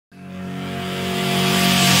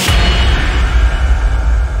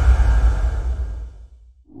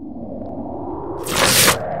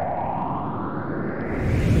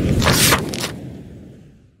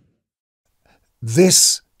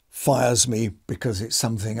This fires me because it's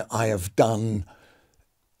something I have done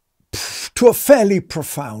to a fairly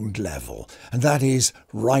profound level, and that is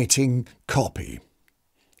writing copy.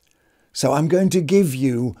 So I'm going to give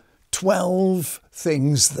you 12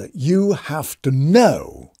 things that you have to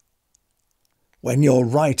know when you're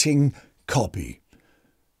writing copy.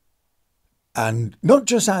 And not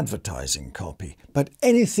just advertising copy, but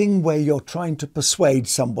anything where you're trying to persuade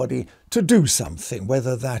somebody to do something,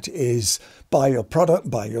 whether that is buy your product,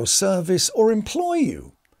 buy your service, or employ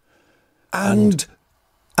you. And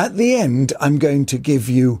at the end, I'm going to give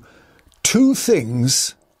you 2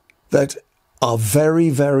 things that are very,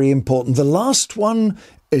 very important. The last one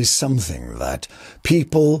is something that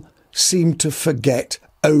people seem to forget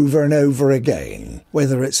over and over again,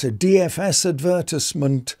 whether it's a DFS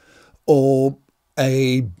advertisement or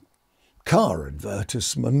a car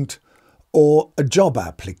advertisement or a job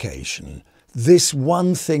application. This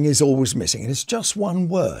one thing is always missing, and it's just one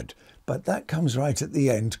word, but that comes right at the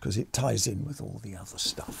end because it ties in with all the other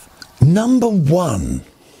stuff. Number 1,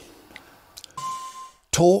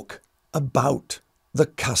 talk about the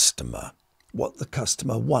customer, what the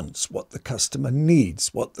customer wants, what the customer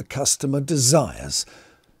needs, what the customer desires.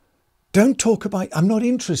 Don't talk about, I'm not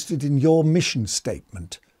interested in your mission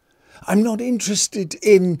statement. I'm not interested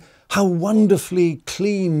in how wonderfully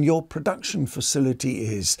clean your production facility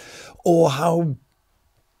is, or how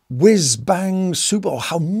whiz-bang super, or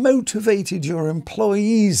how motivated your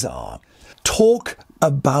employees are. Talk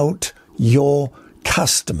about your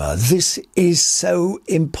customer. This is so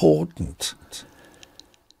important.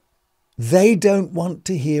 They don't want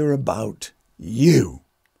to hear about you.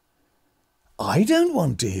 I don't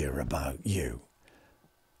want to hear about you.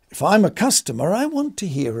 If I'm a customer, I want to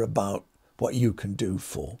hear about what you can do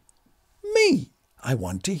for me. I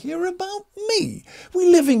want to hear about me.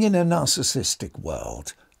 We're living in a narcissistic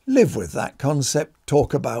world. Live with that concept.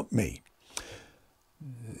 Talk about me.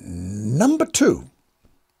 Number 2,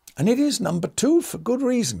 and it is number 2 for good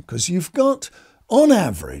reason, because you've got, on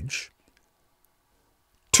average,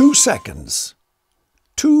 2 seconds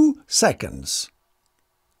to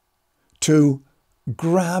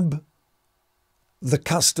grab the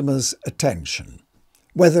customer's attention.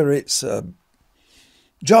 Whether it's a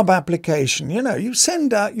job application, you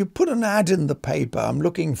send out, you put an ad in the paper, I'm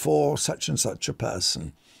looking for such and such a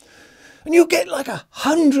person, and you get like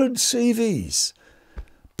 100 CVs.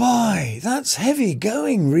 Boy, that's heavy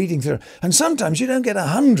going reading through. And sometimes you don't get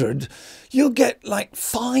 100, you'll get like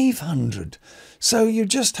 500. So you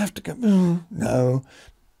just have to go, no,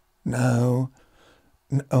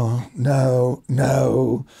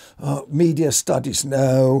 media studies,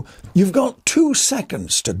 no. You've got 2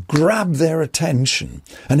 seconds to grab their attention.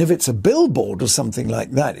 And if it's a billboard or something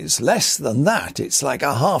like that, it's less than that. It's like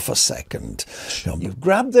a half a second. You've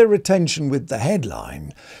grabbed their attention with the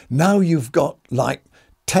headline. Now you've got like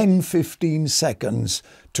 10, 15 seconds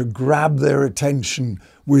to grab their attention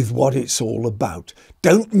with what it's all about.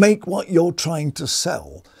 Don't make what you're trying to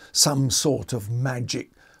sell some sort of magic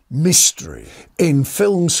mystery. In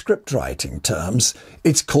film script writing terms,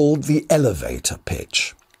 it's called the elevator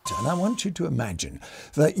pitch. And I want you to imagine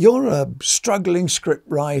that you're a struggling script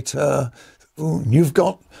writer, and you've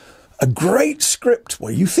got a great script,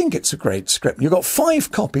 well, you think it's a great script. You've got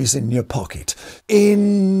 5 copies in your pocket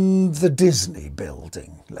in the Disney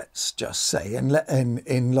building, let's just say,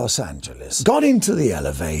 in Los Angeles. Got into the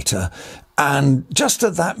elevator, and just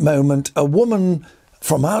at that moment, a woman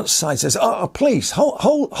from outside says, "Oh, please,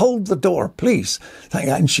 hold the door, please."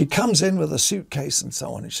 And she comes in with a suitcase and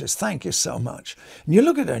so on, and she says, "Thank you so much." And you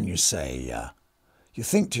look at her and you say, you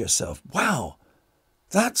think to yourself, wow,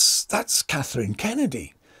 that's Catherine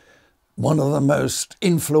Kennedy, one of the most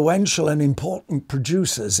influential and important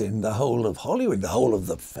producers in the whole of Hollywood, the whole of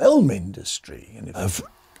the film industry.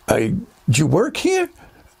 And do you work here?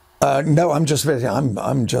 No, I'm just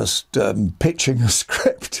pitching a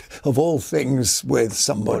script of all things with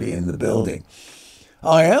somebody in the building.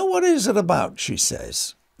 "Oh yeah, what is it about?" she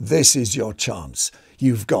says. "This is your chance.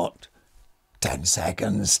 You've got 10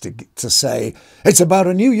 seconds to say, it's about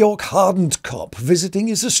a New York hardened cop visiting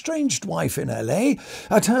his estranged wife in LA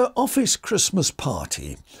at her office Christmas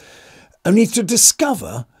party, only to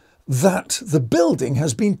discover that the building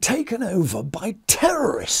has been taken over by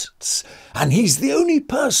terrorists, and he's the only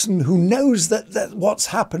person who knows that what's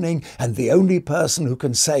happening, and the only person who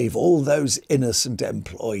can save all those innocent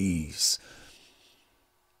employees."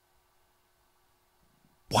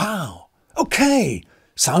 Wow. Okay.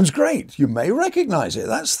 Sounds great. You may recognize it.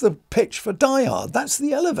 That's the pitch for Die Hard. That's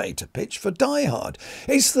the elevator pitch for Die Hard.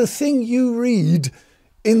 It's the thing you read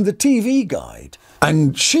in the TV guide.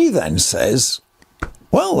 And she then says,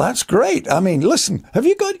 Well, that's great. I mean, listen, have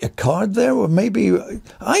you got your card there? Or maybe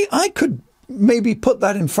I could maybe put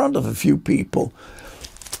that in front of a few people.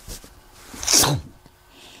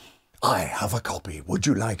 I have a copy. Would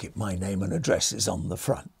you like it? My name and address is on the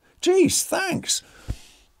front. Geez, thanks.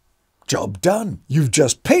 Job done. You've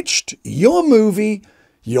just pitched your movie,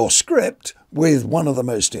 your script, with one of the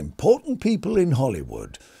most important people in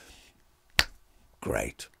Hollywood.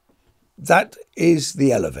 Great. That is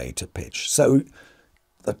the elevator pitch. So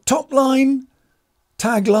the top line,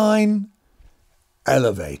 tagline,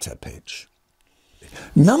 elevator pitch.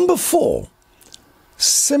 Number 4,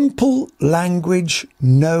 simple language,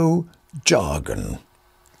 no jargon.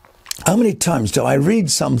 How many times do I read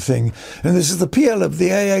something, and this is the PL of the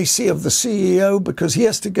AAC of the CEO because he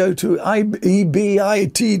has to go to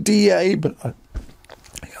IBITDA, but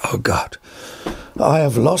oh God, I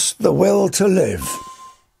have lost the will to live.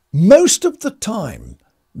 Most of the time,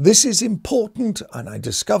 this is important, and I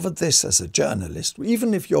discovered this as a journalist,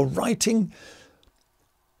 even if you're writing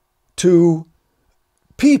to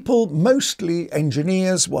people, mostly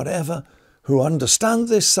engineers, whatever, who understand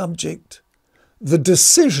this subject, the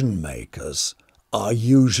decision makers are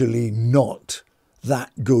usually not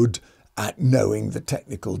that good at knowing the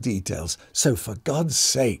technical details. So for God's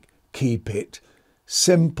sake, keep it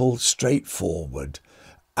simple, straightforward,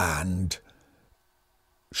 and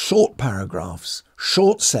short paragraphs,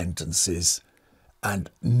 short sentences, and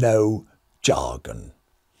no jargon.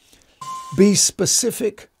 Be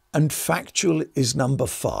specific and factual is number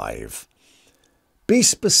 5. Be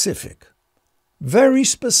specific, very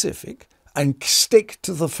specific, and stick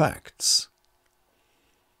to the facts.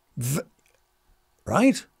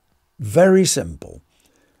 Right? Very simple.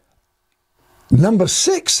 Number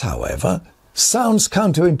 6, however, sounds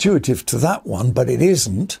counterintuitive to that one, but it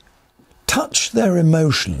isn't. Touch their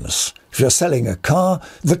emotions. If you're selling a car,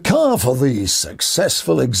 the car for the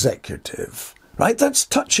successful executive, right? That's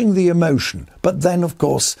touching the emotion. But then, of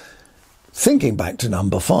course, thinking back to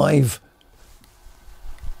number 5,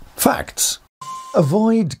 facts.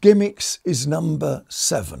 Avoid gimmicks is number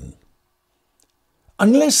 7.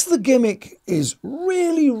 Unless the gimmick is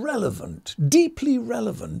really relevant, deeply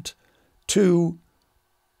relevant to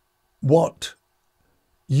what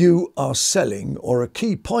you are selling or a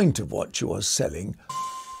key point of what you are selling,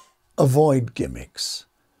 avoid gimmicks.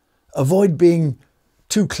 Avoid being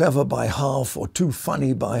too clever by half or too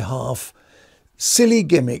funny by half. Silly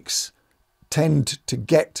gimmicks tend to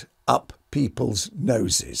get up people's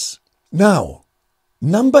noses. Now,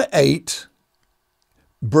 number 8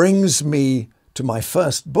 brings me to my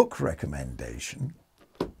first book recommendation,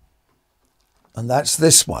 and that's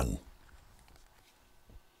this one,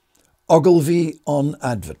 Ogilvy on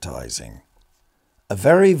Advertising. A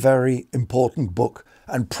very, very important book,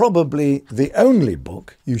 and probably the only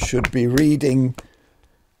book you should be reading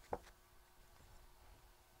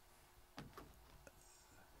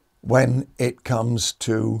when it comes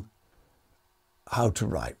to how to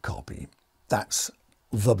write copy. That's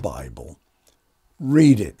the Bible.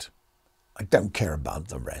 Read it. I don't care about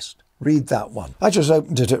the rest. Read that one. I just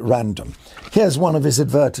opened it at random. Here's one of his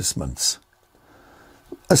advertisements.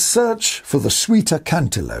 A search for the sweeter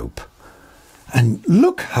cantaloupe. And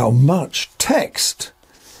look how much text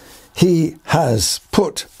he has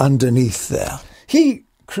put underneath there. He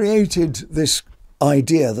created this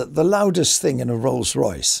idea that the loudest thing in a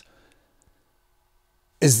Rolls-Royce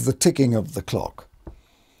is the ticking of the clock.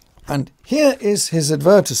 And here is his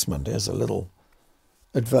advertisement. Here's a little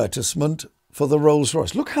advertisement for the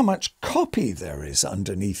Rolls-Royce. Look how much copy there is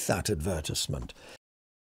underneath that advertisement.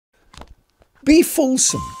 Be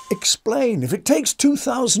fulsome. Explain. If it takes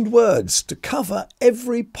 2,000 words to cover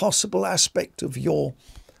every possible aspect of your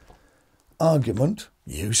argument,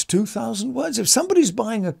 use 2,000 words. If somebody's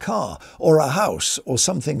buying a car or a house or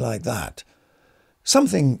something like that,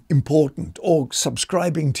 something important, or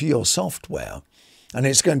subscribing to your software, and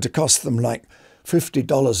it's going to cost them like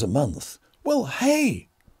 $50 a month, well, hey,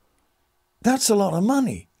 that's a lot of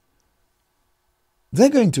money. They're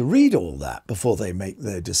going to read all that before they make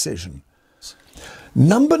their decision.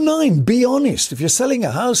 Number 9, be honest. If you're selling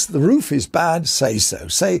a house, the roof is bad, say so.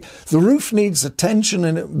 Say the roof needs attention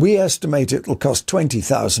and we estimate it'll cost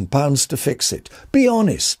 £20,000 to fix it. Be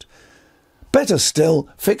honest. Better still,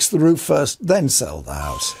 fix the roof first, then sell the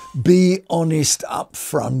house. Be honest up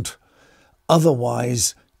front.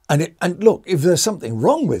 Otherwise, and look, if there's something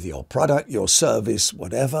wrong with your product, your service,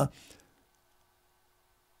 whatever,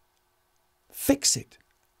 fix it.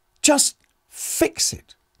 Just fix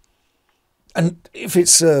it. And if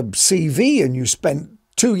it's a CV and you spent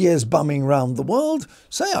 2 years bumming around the world,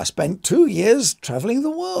 say I spent 2 years travelling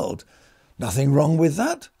the world. Nothing wrong with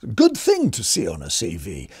that. Good thing to see on a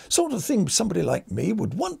CV. Sort of thing somebody like me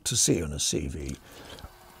would want to see on a CV.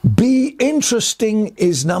 Be interesting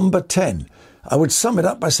is number 10. I would sum it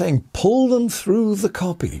up by saying pull them through the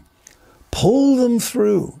copy. Pull them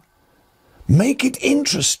through. Make it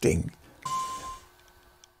interesting.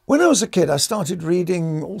 When I was a kid, I started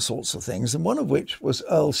reading all sorts of things, and one of which was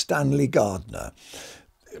Earl Stanley Gardner,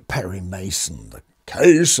 Perry Mason, The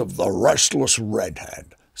Case of the Restless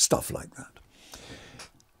Redhead, stuff like that.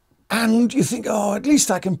 And you think, oh, at least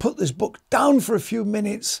I can put this book down for a few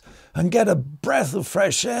minutes and get a breath of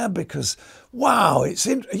fresh air because, wow, it's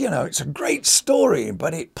a great story,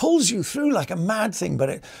 but it pulls you through like a mad thing.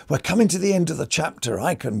 But we're coming to the end of the chapter.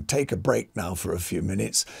 I can take a break now for a few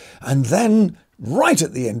minutes. And then right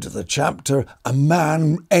at the end of the chapter, a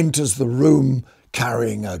man enters the room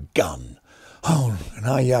carrying a gun. Oh,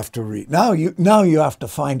 now you have to read. Now you have to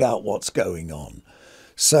find out what's going on.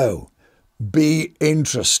 So, be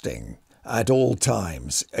interesting at all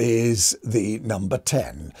times is the number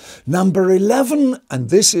 10. Number 11, and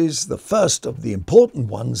this is the first of the important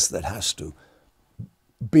ones that has to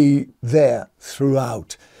be there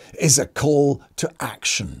throughout, is a call to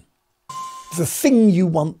action. The thing you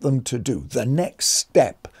want them to do, the next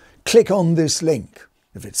step. Click on this link,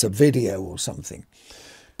 if it's a video or something.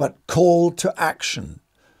 But call to action.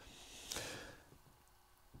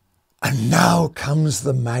 And now comes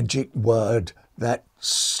the magic word that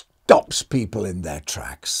stops people in their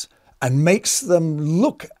tracks and makes them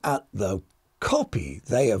look at the copy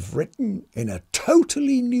they have written in a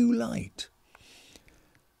totally new light.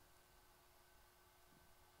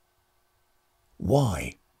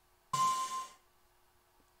 Why?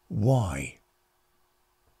 Why?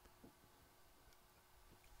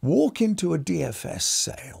 Walk into a DFS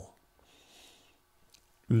sale.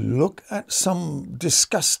 Look at some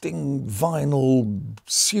disgusting vinyl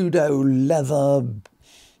pseudo-leather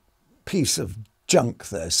piece of junk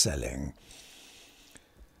they're selling.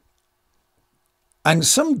 And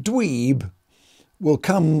some dweeb will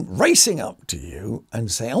come racing up to you and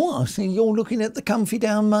say, oh, I see you're looking at the comfy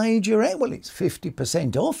down majorette. Well, it's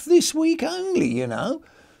 50% off this week only, you know.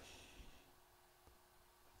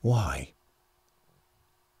 Why?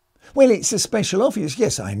 Well, it's a special offer.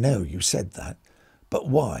 Yes, I know you said that. But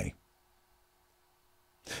why?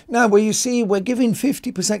 Now, well, you see, we're giving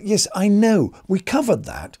 50%. Yes, I know. We covered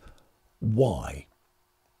that. Why?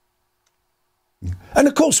 And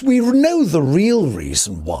of course, we know the real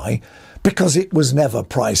reason why, because it was never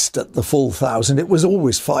priced at the full 1,000. It was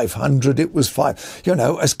always 500. It was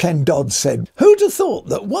as Ken Dodd said, who'd have thought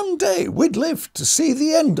that one day we'd live to see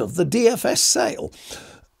the end of the DFS sale?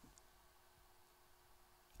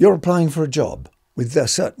 You're applying for a job with a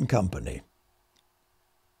certain company.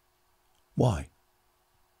 Why?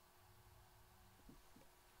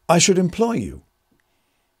 I should employ you.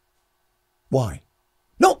 Why?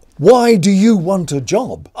 Not why do you want a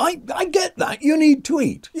job? I get that. You need to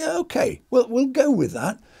eat. Yeah, okay. Well, we'll go with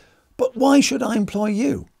that. But why should I employ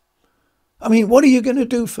you? I mean, what are you going to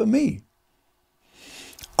do for me?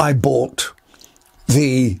 I bought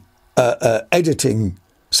the editing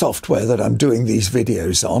software that I'm doing these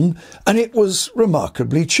videos on, and it was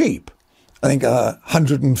remarkably cheap. I think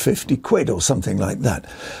 150 quid or something like that.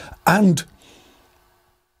 And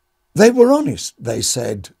they were honest. They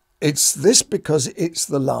said, it's this because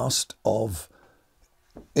it's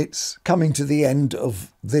it's coming to the end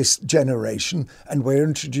of this generation and we're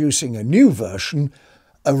introducing a new version.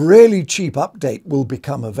 A really cheap update will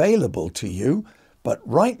become available to you. But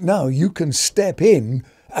right now you can step in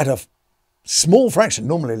at a small fraction,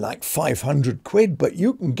 normally like 500 quid, but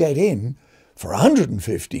you can get in for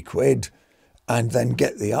 150 quid and then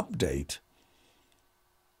get the update.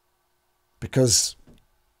 Because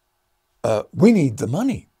we need the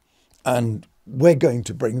money and we're going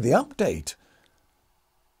to bring the update.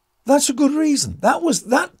 That's a good reason.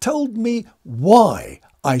 That told me why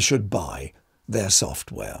I should buy their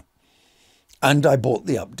software. And I bought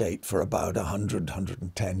the update for about 100,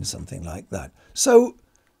 110, something like that. So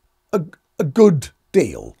a good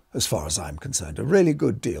deal as far as I'm concerned, a really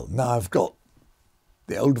good deal. Now I've got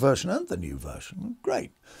the old version and the new version.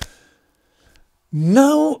 Great.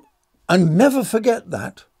 Now, and never forget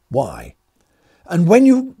that. Why? And when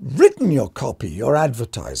you've written your copy, your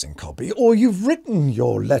advertising copy, or you've written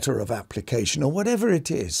your letter of application or whatever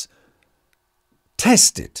it is,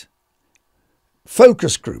 test it.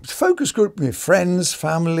 Focus groups. Focus group with friends,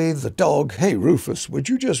 family, the dog. Hey, Rufus, would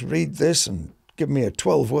you just read this and give me a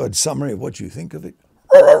 12-word summary of what you think of it?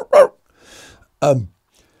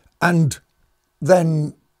 And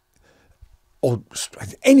then, or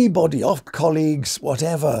anybody, colleagues,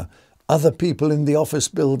 whatever, other people in the office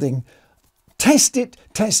building, Test it,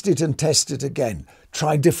 and test it again.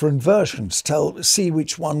 Try different versions, see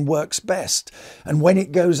which one works best. And when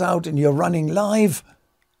it goes out and you're running live,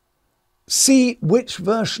 see which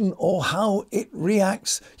version or how it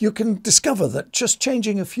reacts. You can discover that just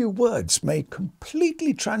changing a few words may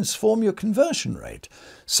completely transform your conversion rate.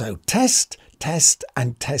 So test,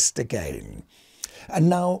 and test again. And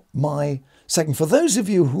now my second, for those of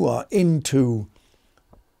you who are into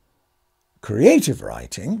creative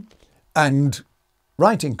writing, and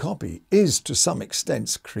writing copy is to some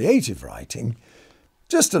extent creative writing,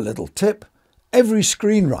 just a little tip. Every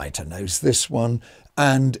screenwriter knows this one.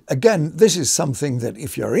 And again, this is something that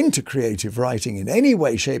if you're into creative writing in any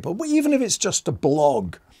way, shape, or even if it's just a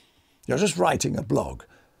blog, you're just writing a blog.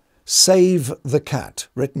 Save the Cat,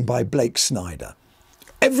 written by Blake Snyder.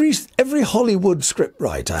 Every Hollywood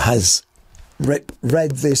scriptwriter has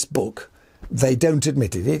read this book. They don't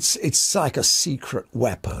admit it. It's like a secret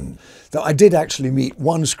weapon. Though I did actually meet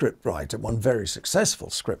one scriptwriter, one very successful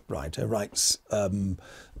scriptwriter, writes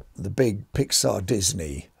the big Pixar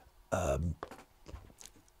Disney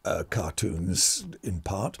cartoons in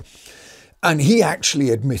part. And he actually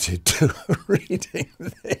admitted to reading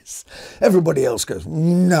this. Everybody else goes,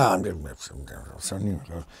 no, I'm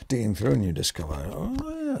digging through and you discover, oh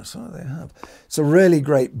yes, so they have. It's a really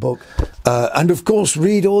great book. And of course,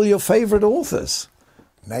 read all your favourite authors.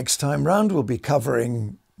 Next time round, we'll be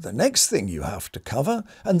covering the next thing you have to cover,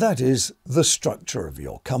 and that is the structure of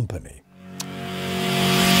your company.